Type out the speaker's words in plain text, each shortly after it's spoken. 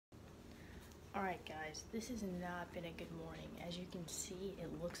Alright guys, this has not been a good morning. As you can see,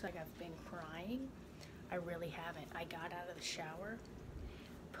 it looks like I've been crying. I really haven't. I got out of the shower,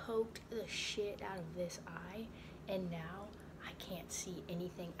 poked the shit out of this eye, and now I can't see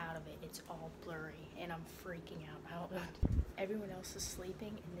anything out of it. It's all blurry, and I'm freaking out. I don't know. Everyone else is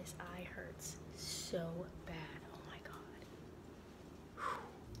sleeping, and this eye hurts so bad. Oh my god.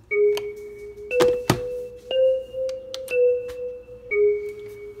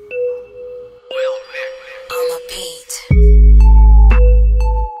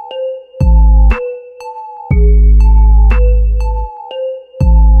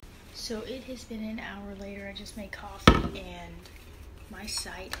 So it has been an hour later. I just made coffee and my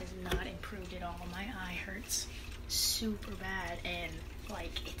sight has not improved at all. My eye hurts super bad and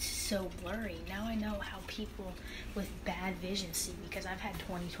like it's so blurry. Now I know how people with bad vision see, because I've had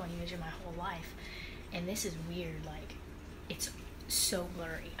 20/20 vision my whole life, and this is weird. Like, it's so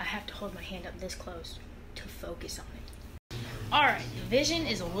blurry. I have to hold my hand up this close to focus on it. Alright, the vision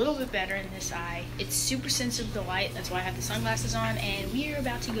is a little bit better in this eye. It's super sensitive to light, that's why I have the sunglasses on, and we are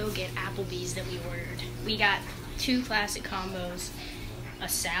about to go get Applebee's that we ordered. We got 2 classic combos, a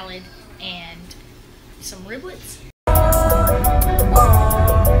salad, and some riblets.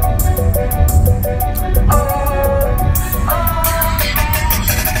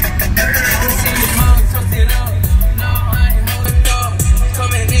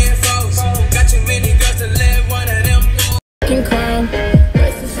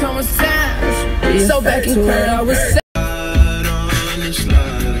 So back in court, I was sad.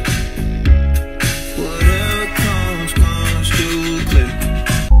 Whatever comes too clear.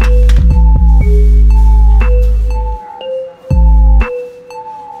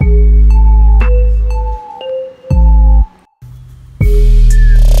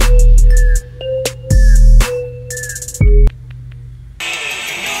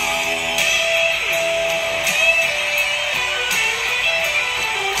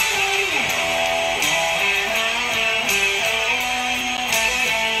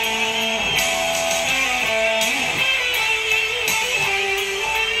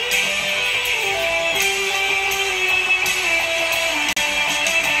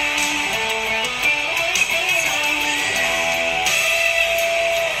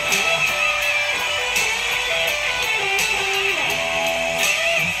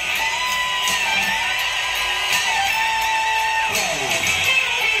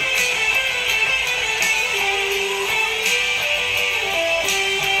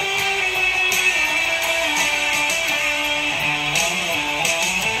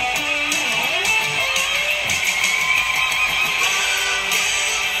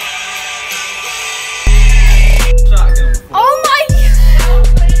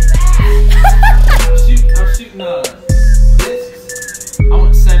 I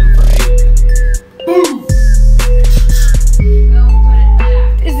want 7 for 8. Boom! Go put it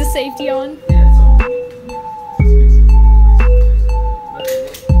back. Is the safety on? Yeah, it's on.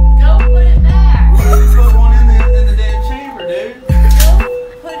 Go put it back. Put one in the damn chamber, dude. Go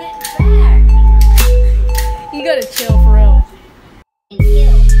put it back. You gotta chill for real.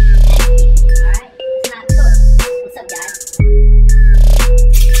 Alright, it's not cooked. What's up, guys?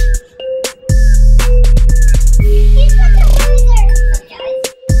 He's such a loser! What's up, guys?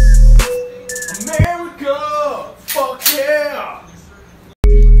 America! Fuck yeah!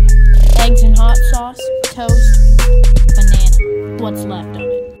 Eggs and hot sauce, toast, banana. What's left of it.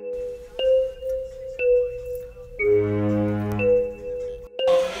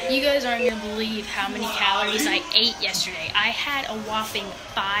 You guys aren't gonna believe how many calories I ate yesterday. I had a whopping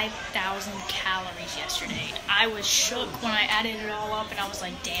 5,000 calories yesterday. I was shook when I added it all up, and I was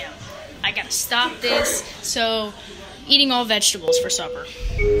like, damn, I gotta stop this. So, eating all vegetables for supper.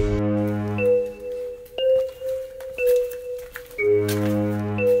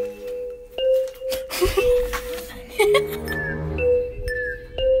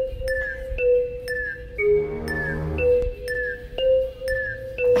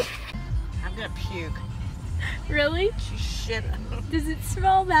 I'm gonna puke. Really? Shit. Does it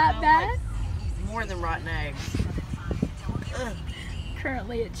smell that bad? Like more than rotten eggs. Ugh.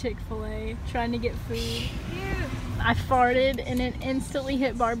 Currently at Chick-fil-A, trying to get food. I farted and it instantly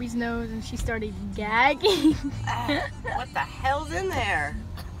hit Barbie's nose and she started gagging. What the hell's in there?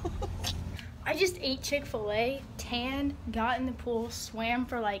 I just ate Chick-fil-A, tanned, got in the pool, swam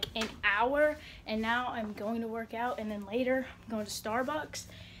for like an hour, and now I'm going to work out, and then later I'm going to Starbucks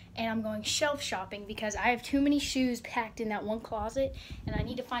and I'm going shelf shopping because I have too many shoes packed in that one closet and I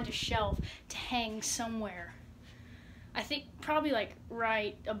need to find a shelf to hang somewhere. I think probably like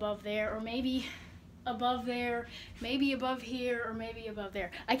right above there, or maybe above there, maybe above here, or maybe above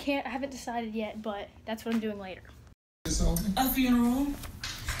there. I haven't decided yet, but that's what I'm doing later. A funeral.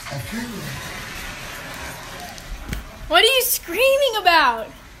 What are you screaming about?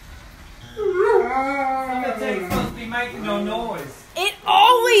 Somebody ain't supposed to be making no noise. It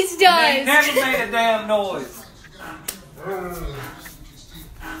always They does. never made a damn noise.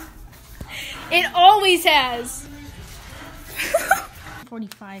 It always has.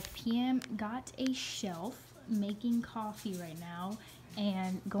 4:45 p.m. Got a shelf. Making coffee right now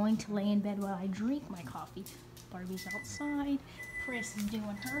and going to lay in bed while I drink my coffee. Barbie's outside. Chris is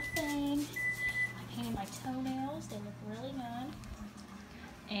doing her thing. I painted my toenails. They look really good.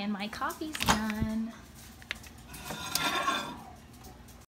 And my coffee's done.